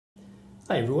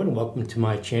Hi everyone, welcome to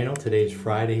my channel. Today is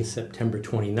Friday, September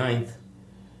 29th,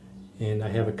 and I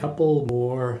have a couple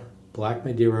more Black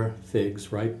Madeira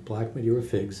figs, ripe Black Madeira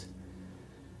figs,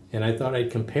 and I thought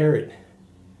I'd compare it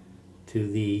to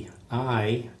the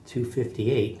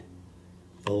I-258,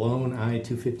 the lone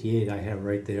I-258 I have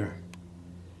right there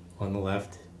on the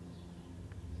left.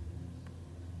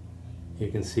 You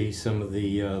can see some of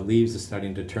the leaves are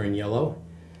starting to turn yellow.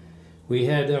 We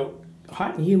had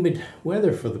hot and humid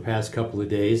weather for the past couple of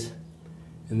days,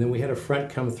 and then we had a front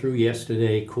come through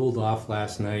yesterday, cooled off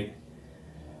last night,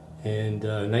 and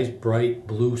nice bright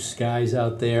blue skies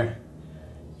out there.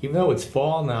 Even though it's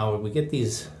fall now, we get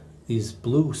these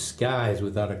blue skies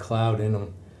without a cloud in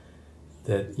them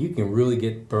that you can really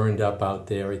get burned up out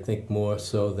there, I think more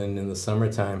so than in the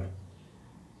summertime.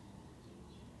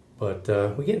 But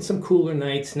we're getting some cooler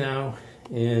nights now,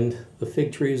 and the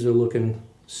fig trees are looking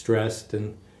stressed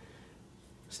and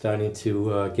starting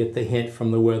to get the hint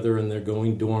from the weather, and they're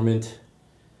going dormant.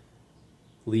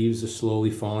 Leaves are slowly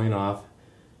falling off.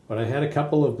 But I had a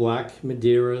couple of Black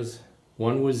Madeiras.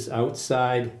 One was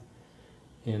outside,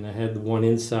 and I had the one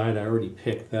inside. I already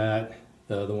picked that.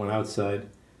 The one outside,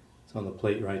 it's on the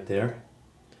plate right there.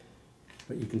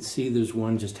 But you can see there's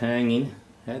one just hanging.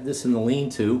 I had this in the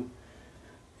lean-to,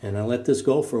 and I let this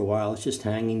go for a while. It's just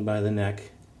hanging by the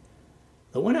neck.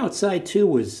 The one outside too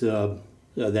was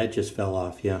that just fell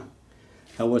off, yeah.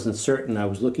 I wasn't certain. I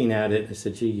was looking at it. I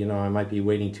said, gee, you know, I might be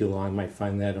waiting too long. I might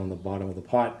find that on the bottom of the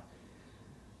pot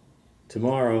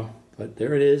tomorrow. But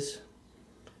there it is.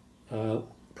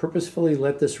 Purposefully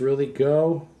let this really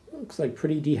go. Looks like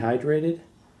pretty dehydrated.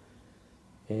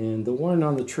 And the one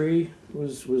on the tree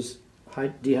was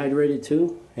dehydrated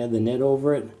too. Had the net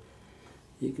over it.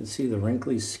 You can see the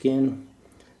wrinkly skin.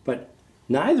 But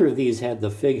neither of these had the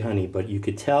fig honey, but you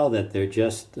could tell that they're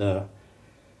just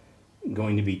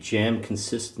going to be jam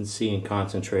consistency and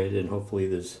concentrated, and hopefully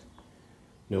there's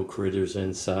no critters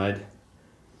inside.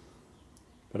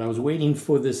 But I was waiting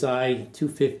for this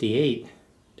I-258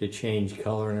 to change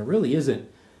color, and it really isn't,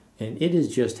 and it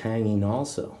is just hanging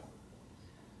also.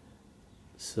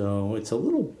 So it's a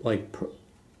little like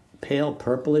pale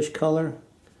purplish color.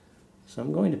 So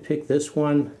I'm going to pick this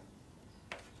one.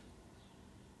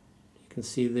 You can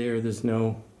see there's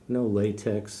no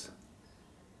latex.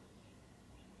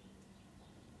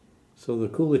 So the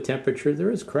cooler temperature, there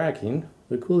is cracking.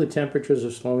 The cooler temperatures are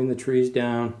slowing the trees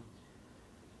down.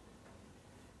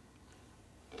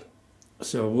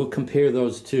 So we'll compare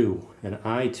those two. An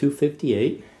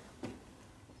I-258.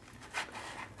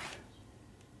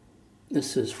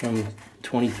 This is from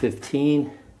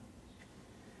 2015.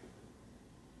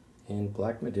 And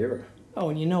Black Madeira. Oh,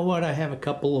 and you know what? I have a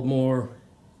couple of more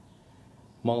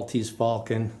Maltese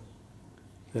Falcon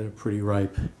that are pretty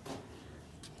ripe.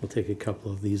 We'll take a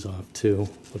couple of these off too.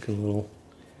 Looking a little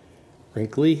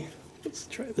wrinkly. Let's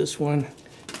try this one.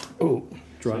 Oh,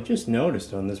 dry. I just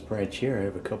noticed on this branch here I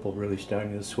have a couple really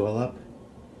starting to swell up.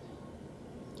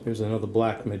 Here's another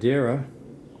Black Madeira.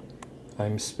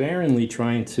 I'm sparingly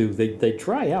trying to, they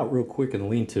dry out real quick in the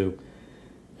lean-to,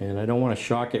 and I don't want to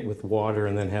shock it with water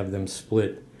and then have them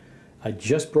split. I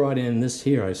just brought in this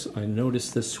here. I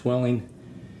noticed this swelling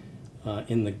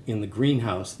in the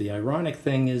greenhouse. The ironic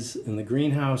thing is, in the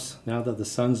greenhouse, now that the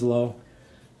sun's low,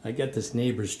 I got this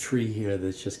neighbor's tree here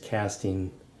that's just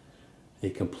casting a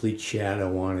complete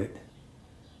shadow on it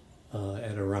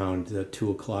at around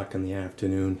 2 o'clock in the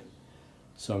afternoon.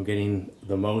 So I'm getting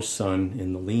the most sun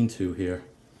in the lean-to here.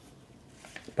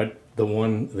 But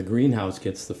the greenhouse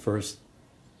gets the first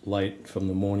light from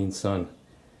the morning sun.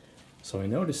 So I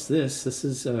noticed this. This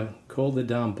is Col de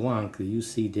Dame Blanc, the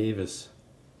UC Davis.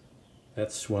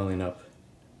 That's swelling up,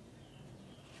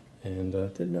 and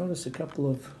did notice a couple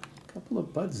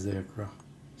of buds there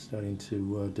starting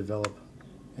to develop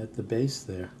at the base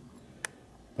there.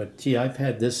 But gee, I've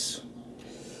had this.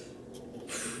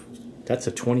 That's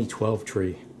a 2012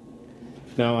 tree.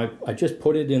 Now I just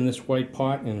put it in this white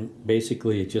pot, and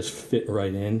basically it just fit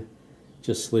right in,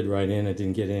 just slid right in. I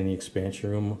didn't get any expansion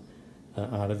room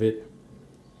out of it,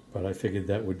 but I figured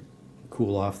that would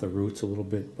cool off the roots a little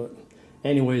bit. But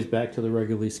anyways, back to the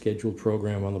regularly scheduled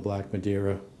program on the Black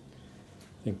Madeira.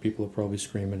 I think people are probably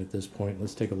screaming at this point.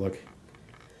 Let's take a look.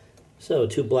 So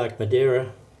 2 Black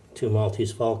Madeira, 2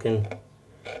 Maltese Falcon,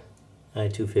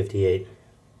 I-258.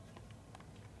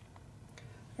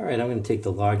 Alright, I'm going to take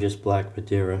the largest Black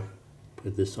Madeira,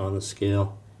 put this on the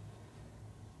scale,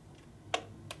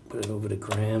 put it over to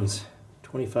grams,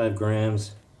 25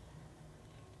 grams.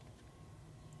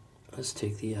 Let's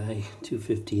take the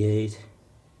I-258.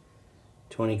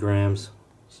 20 grams,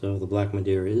 so the Black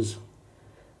Madeira is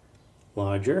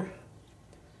larger.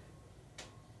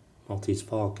 Maltese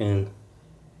Falcon,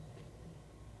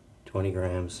 20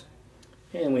 grams.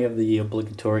 And we have the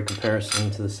obligatory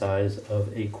comparison to the size of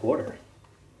a quarter.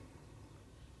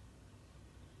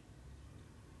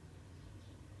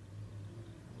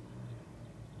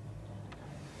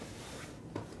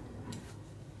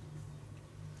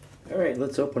 All right,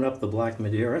 let's open up the Black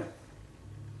Madeira.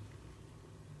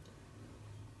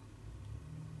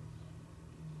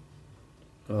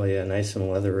 Oh yeah, nice and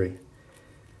leathery.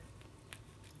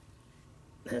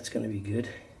 That's going to be good.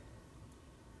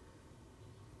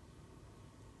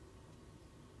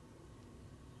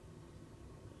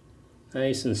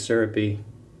 Nice and syrupy.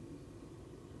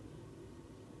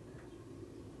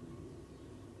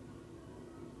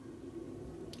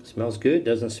 Smells good,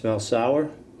 doesn't smell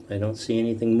sour. I don't see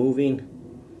anything moving.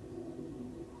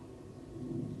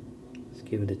 Let's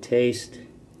give it a taste.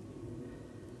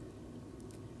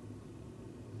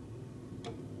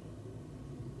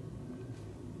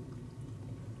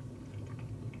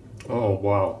 Oh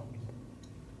wow.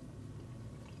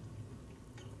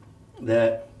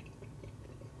 That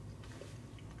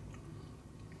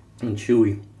and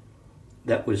chewy.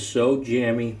 That was so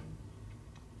jammy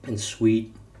and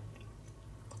sweet.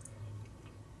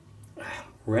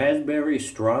 Raspberry,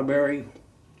 strawberry.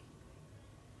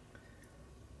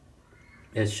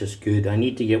 It's just good. I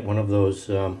need to get one of those.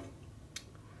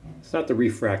 It's not the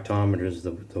refractometers,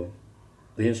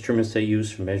 the instruments they use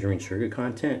for measuring sugar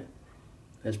content.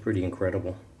 That's pretty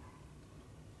incredible.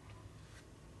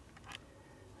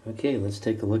 Okay, let's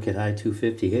take a look at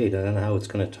I-258. I don't know how it's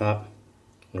going to top,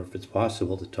 or if it's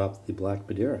possible to top the Black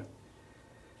Madeira.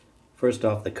 First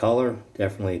off, the color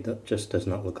definitely just does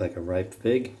not look like a ripe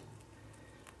fig.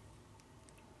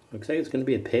 Looks like it's going to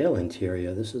be a pale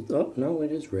interior. This is, oh no,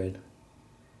 it is red.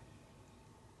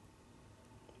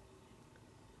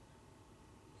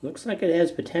 Looks like it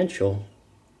has potential,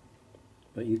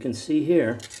 but you can see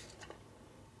here.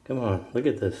 Come on, look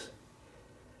at this.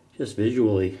 Just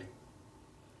visually,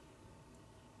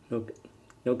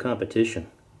 no competition.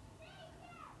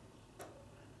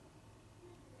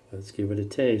 Let's give it a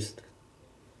taste.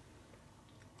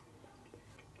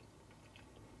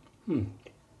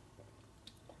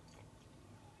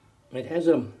 It has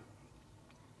a,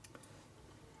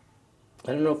 I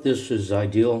don't know if this is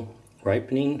ideal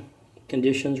ripening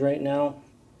conditions right now,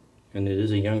 and it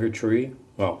is a younger tree.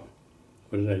 Well,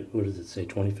 what does it say,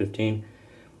 2015?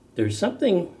 There is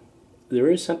something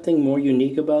more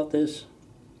unique about this,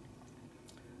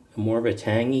 more of a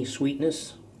tangy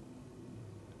sweetness.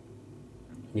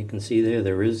 You can see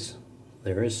there is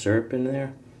syrup in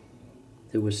there.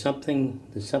 There's something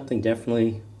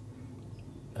definitely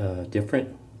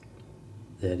different,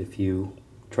 that if you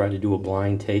try to do a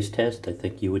blind taste test, I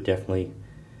think you would definitely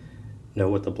know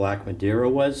what the Black Madeira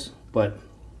was, but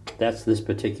that's this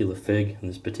particular fig in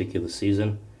this particular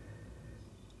season.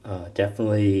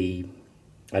 Definitely,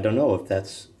 I don't know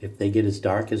if they get as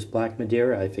dark as Black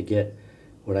Madeira. I forget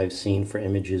what I've seen for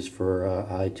images for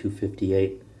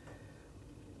I-258.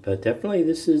 But definitely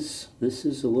this is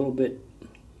a little bit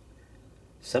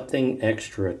something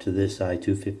extra to this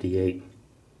I-258.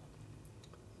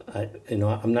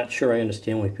 I'm not sure I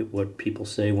understand what people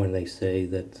say when they say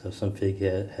that some fig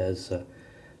has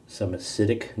some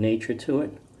acidic nature to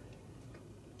it.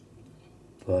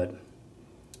 But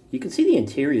you can see the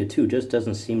interior too just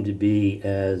doesn't seem to be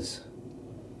as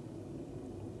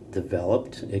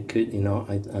developed. It could,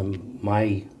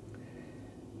 my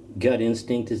gut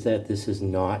instinct is that this is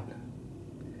not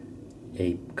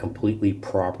a completely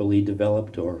properly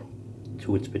developed or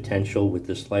to its potential with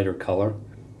this lighter color.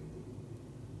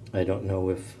 I don't know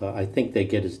if, I think they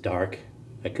get as dark,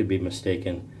 I could be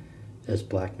mistaken, as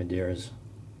Black Madeiras.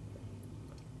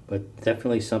 But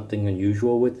definitely something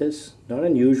unusual with this. Not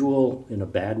unusual in a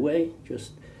bad way,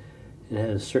 just it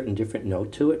has a certain different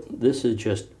note to it. This is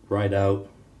just right out,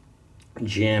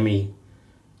 jammy,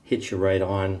 hits you right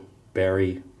on,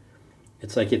 berry.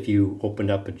 It's like if you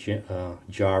opened up a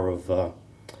jar of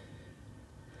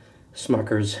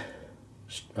Smucker's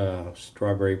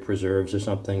strawberry preserves or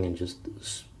something and just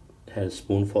had a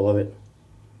spoonful of it.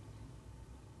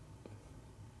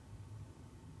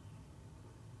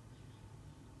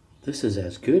 This is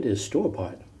as good as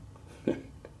store-bought.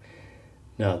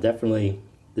 No, definitely,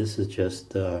 this is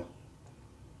just,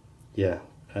 yeah,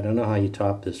 I don't know how you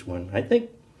top this one. I think,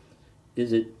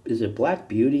 is it Black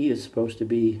Beauty is supposed to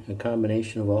be a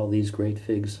combination of all these great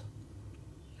figs?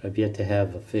 I've yet to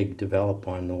have a fig develop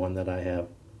on the one that I have.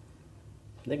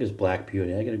 I think it's Black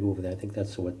Beauty. I gotta go over that. I think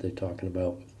that's what they're talking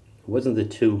about. It wasn't the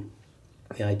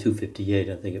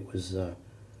I-258. I think it was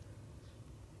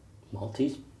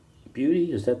Maltese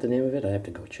Beauty. Is that the name of it? I have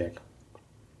to go check.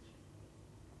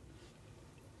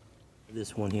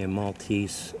 This one here,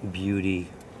 Maltese Beauty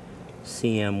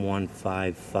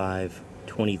CM155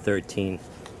 2013.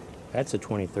 That's a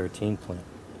 2013 plant.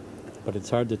 But it's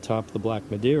hard to top the Black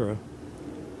Madeira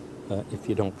if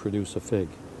you don't produce a fig.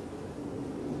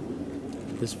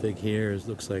 This fig here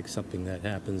looks like something that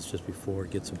happens just before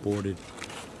it gets aborted.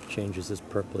 Changes this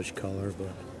purplish color, but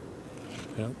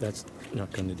you know, that's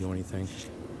not going to do anything.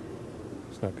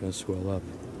 It's not going to swell up.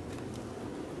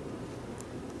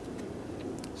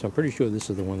 So I'm pretty sure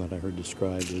this is the one that I heard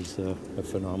described as a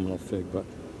phenomenal fig, but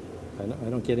I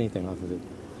don't get anything off of it.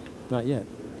 Not yet.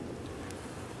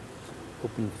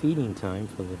 Open feeding time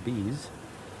for the bees.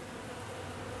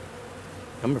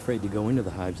 I'm afraid to go into the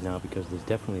hives now because there's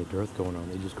definitely a dearth going on.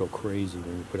 They just go crazy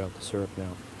when you put out the syrup now.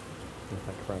 And if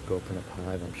I crack open a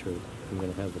hive, I'm sure I'm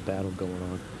going to have the battle going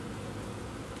on.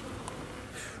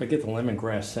 I get the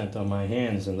lemongrass scent on my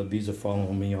hands and the bees are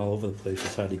following me all over the place.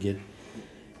 It's hard to get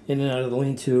in and out of the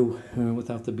lean-to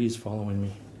without the bees following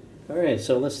me. Alright,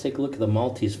 so let's take a look at the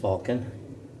Maltese Falcon.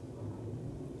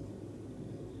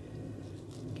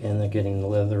 Again, they're getting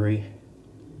leathery.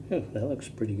 Oh, that looks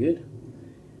pretty good.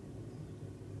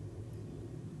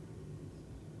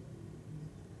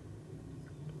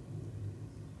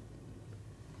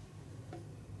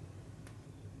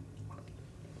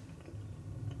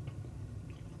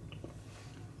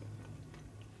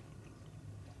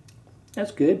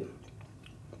 That's good.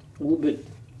 A little bit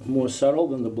more subtle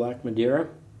than the Black Madeira.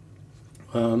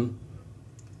 I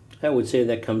would say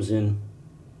that comes in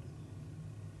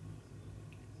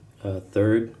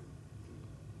third.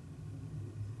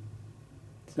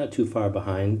 It's not too far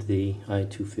behind the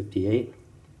I-258.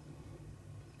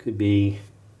 Could be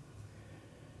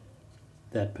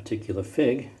that particular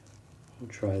fig. We'll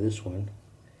try this one.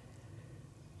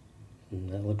 And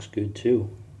that looks good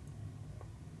too.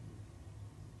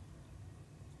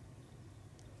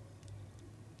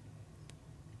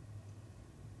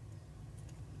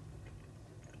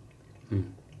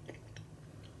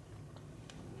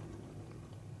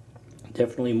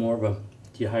 Definitely more of a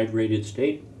dehydrated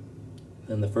state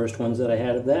than the first ones that I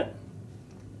had of that.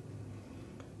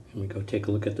 And we go take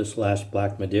a look at this last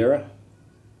Black Madeira.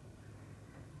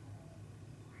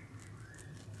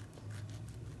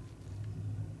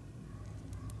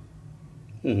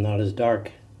 Not as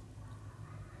dark.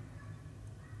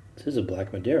 This is a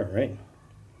Black Madeira, right?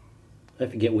 I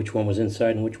forget which one was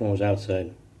inside and which one was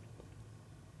outside.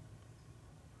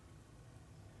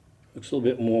 Looks a little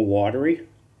bit more watery.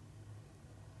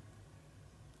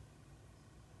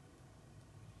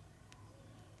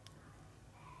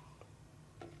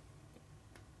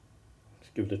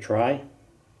 Let's give it a try.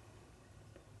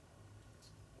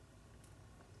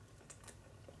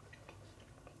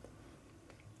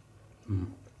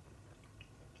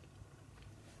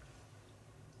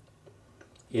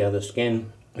 Yeah, the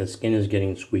skin is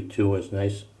getting sweet too. It's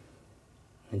nice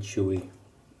and chewy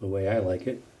the way I like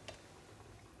it.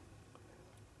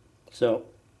 So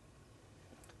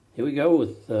here we go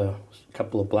with a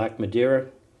couple of Black Madeira,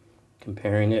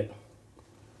 comparing it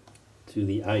to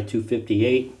the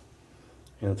I-258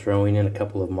 and throwing in a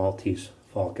couple of Maltese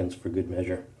Falcons for good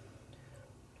measure.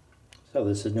 So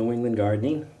this is New England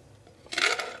Gardening.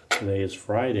 Today is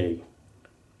Friday,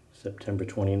 September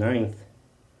 29th.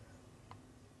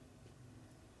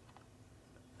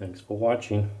 Thanks for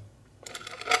watching.